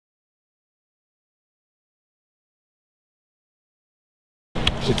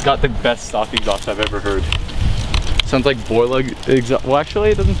It's got the best stock exhaust I've ever heard. Sounds like boiler exhaust. Well,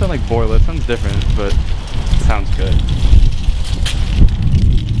 actually, it doesn't sound like boiler. It sounds different, but it sounds good.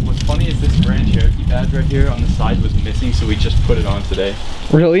 What's funny is this Grand Cherokee badge right here on the side was missing, so we just put it on today.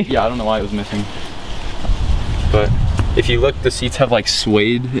 Really? Yeah, I don't know why it was missing. But if you look, the seats have like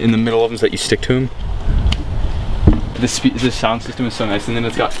suede in the middle of them so that you stick to them. This sound system is so nice, and then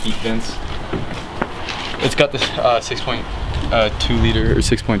it's got heat vents. It's got this 6.2 liter or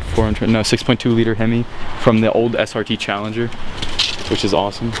 6.2 liter Hemi from the old SRT Challenger, which is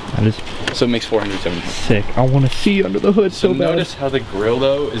awesome. That is so it makes 470 pounds. Sick. I want to see under the hood so bad. Notice how the grill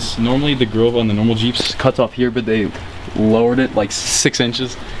though is normally the grill on the normal Jeeps cuts off here, but they lowered it like 6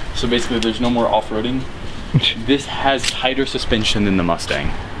 inches. So basically, there's no more off-roading. This has tighter suspension than the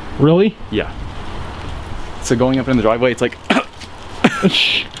Mustang. Really? Yeah. So going up in the driveway, it's like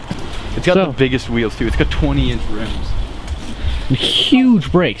it's got the biggest wheels too. It's got 20-inch rims.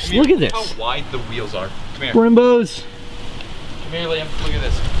 Huge brakes. Look at this. How wide the wheels are. Come here. Brimbos. Come here, Liam. Look at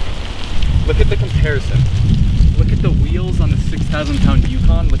this. Look at the comparison. Look at the wheels on the 6,000-pound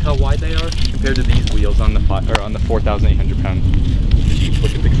Yukon. Look how wide they are compared to these wheels on the 4,800-pound Jeep.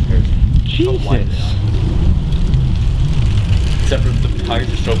 Look at the comparison. Jesus. How wide they are. Except for the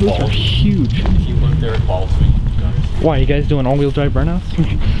tires are so ball. Those are huge. If you look, they're ball swing. Why, you guys doing all-wheel drive burnouts?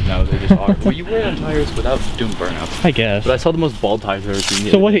 No, they just are. Well, you wear on tires without doing burnouts. I guess. But I saw the most bald tires I've ever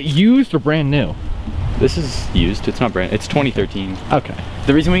seen. So was it used or brand new? This is used. It's not brand. It's 2013. Okay.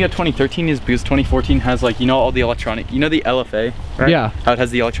 The reason we got 2013 is because 2014 has, like, you know, all the electronic. You know the LFA, right? Yeah. How it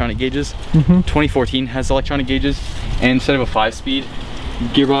has the electronic gauges. 2014 has electronic gauges, and instead of a 5-speed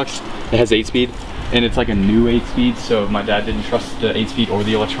gearbox, it has 8-speed, and it's like a new 8-speed. So my dad didn't trust the 8-speed or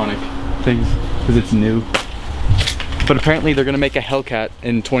the electronic things because it's new. But apparently they're gonna make a Hellcat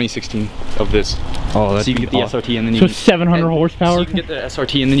in 2016 of this. Oh, that's so you can get the SRT and then you. So 700 horsepower. So you can get the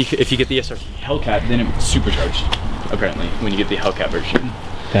SRT and then if you get the SRT Hellcat, then it's supercharged. Apparently, when you get the Hellcat version.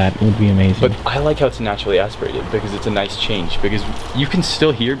 That would be amazing. But I like how it's naturally aspirated because it's a nice change. Because you can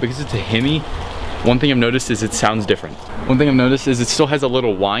still hear, because it's a Hemi. One thing I've noticed is it sounds different. One thing I've noticed is it still has a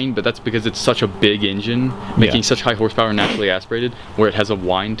little whine, but that's because it's such a big engine, making such high horsepower naturally aspirated, where it has a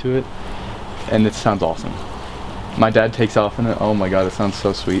whine to it, and it sounds awesome. My dad takes off in it. Oh my god, it sounds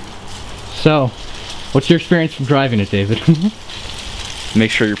so sweet. So, what's your experience from driving it, David?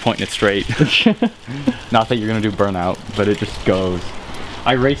 Make sure you're pointing it straight. Not that you're gonna do burnout, but it just goes.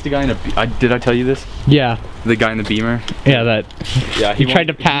 I raced a guy in a. Did I tell you this? Yeah. The guy in the Beamer. Yeah, that. Yeah, he tried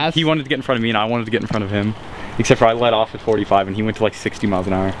to pass. He wanted to get in front of me, and I wanted to get in front of him. Except for I let off at 45, and he went to like 60 miles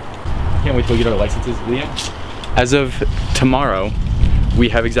an hour. Can't wait till we get our licenses, Liam. As of tomorrow, we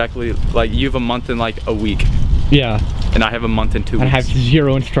have exactly like you have a month and like a week. Yeah. And I have a month and 2 weeks. I have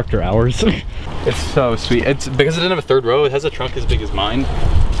 0 instructor hours. It's so sweet. It's because it doesn't have a third row, it has a trunk as big as mine.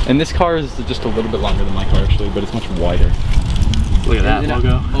 And this car is just a little bit longer than my car actually, but it's much wider. Look at that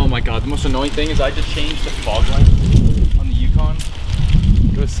logo. Oh my god, the most annoying thing is I just changed the fog lights on the Yukon.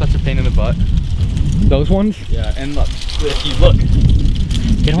 It was such a pain in the butt. Those ones? Yeah, and look, if you look.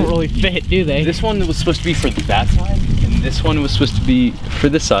 They don't really fit, do they? This one was supposed to be for that side, and this one was supposed to be for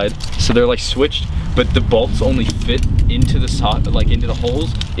this side. So they're like switched, but the bolts only fit into the like into the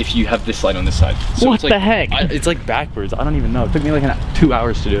holes if you have this light on this side. So what the heck? It's like backwards. I don't even know. It took me like 2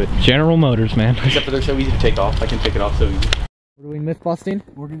 hours to do it. General Motors, man. Except for they're so easy to take off. I can take it off so easy. We're doing myth busting.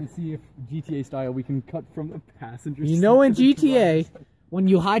 We're gonna see if GTA style we can cut from the passenger seat. You know, in GTA, when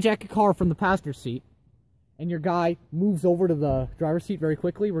you hijack a car from the passenger seat, and your guy moves over to the driver's seat very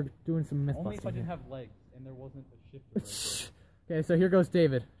quickly, we're doing some myth busting. Only if I didn't have legs and there wasn't a shifter. Okay, so here goes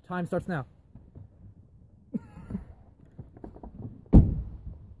David. Time starts now.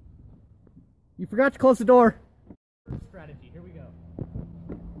 You forgot to close the door. Strategy, here we go.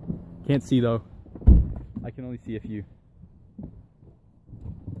 Can't see though. I can only see a few.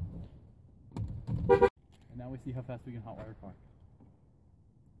 And now we see how fast we can hotwire a car.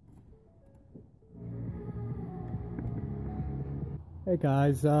 Hey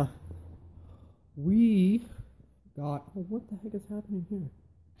guys, we got, oh, what the heck is happening here?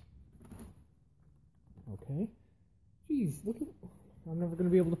 Okay. Jeez, look at, I'm never going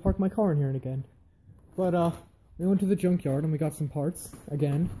to be able to park my car in here again. But, we went to the junkyard and we got some parts,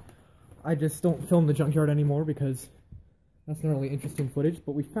 again. I just don't film the junkyard anymore because that's not really interesting footage,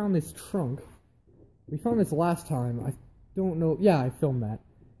 but we found this trunk. We found this last time, I don't know, yeah, I filmed that.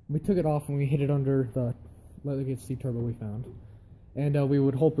 We took it off and we hid it under the legacy turbo we found. And we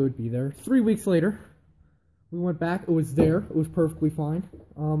would hope it would be there. 3 weeks later, we went back, it was there, it was perfectly fine.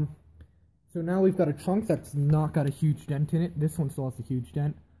 So now we've got a trunk that's not got a huge dent in it. This one still has a huge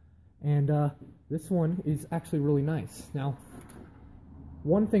dent. And this one is actually really nice. Now,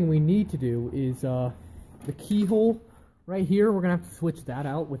 one thing we need to do is the keyhole right here. We're gonna have to switch that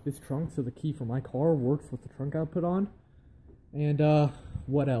out with this trunk so the key for my car works with the trunk output on. And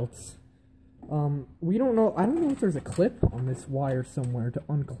what else? We don't know. I don't know if there's a clip on this wire somewhere to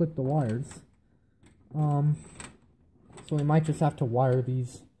unclip the wires. So we might just have to wire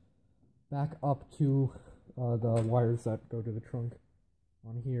these back up to the wires that go to the trunk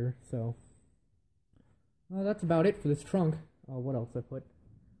on here. So that's about it for this trunk. What else I put?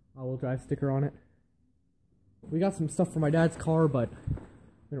 All-wheel drive sticker on it. We got some stuff for my dad's car, but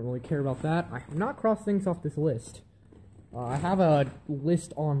we don't really care about that. I have not crossed things off this list. I have a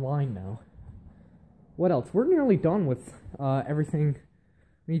list online now. What else? We're nearly done with everything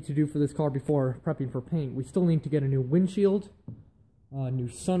we need to do for this car before prepping for paint. We still need to get a new windshield, a new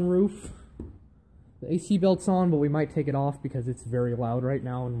sunroof. The AC belt's on, but we might take it off because it's very loud right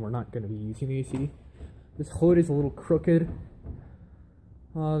now and we're not going to be using the AC. This hood is a little crooked.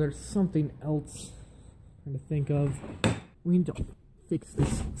 There's something else I'm trying to think of. We need to fix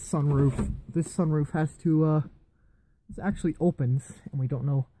this sunroof. This sunroof has to, this actually opens, and we don't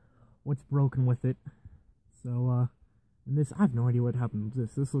know what's broken with it. So, and this, I have no idea what happened with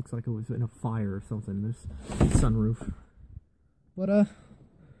this. This looks like it was in a fire or something, this sunroof. But,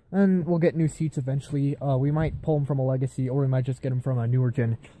 and we'll get new seats eventually. We might pull them from a Legacy, or we might just get them from a newer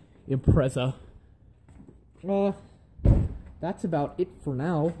gen Impreza. That's about it for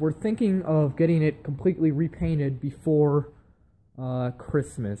now. We're thinking of getting it completely repainted before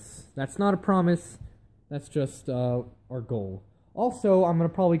Christmas. That's not a promise. That's just our goal. Also, I'm gonna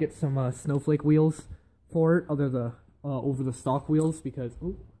probably get some snowflake wheels for it, over the stock wheels, because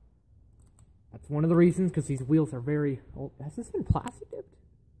that's one of the reasons. Because these wheels are very old. Has this been plastic dipped?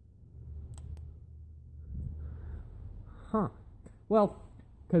 Huh. Well,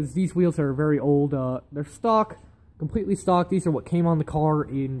 because these wheels are very old. They're stock. Completely stock. These are what came on the car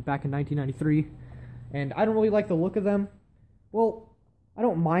back in 1993, and I don't really like the look of them. Well, I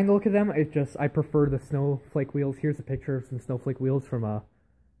don't mind the look of them. It's just I prefer the snowflake wheels. Here's a picture of some snowflake wheels from I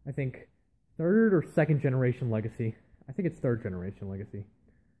think 3rd or 2nd generation Legacy. I think it's 3rd generation Legacy.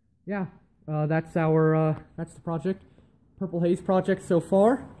 Yeah, that's the project, Purple Haze project so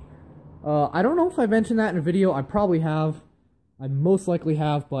far. I don't know if I mentioned that in a video. I probably have. I most likely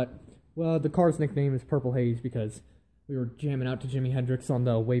have, but well, the car's nickname is Purple Haze because we were jamming out to Jimi Hendrix on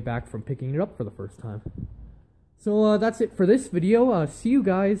the way back from picking it up for the first time. So that's it for this video. See you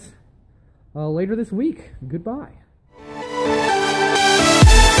guys later this week. Goodbye.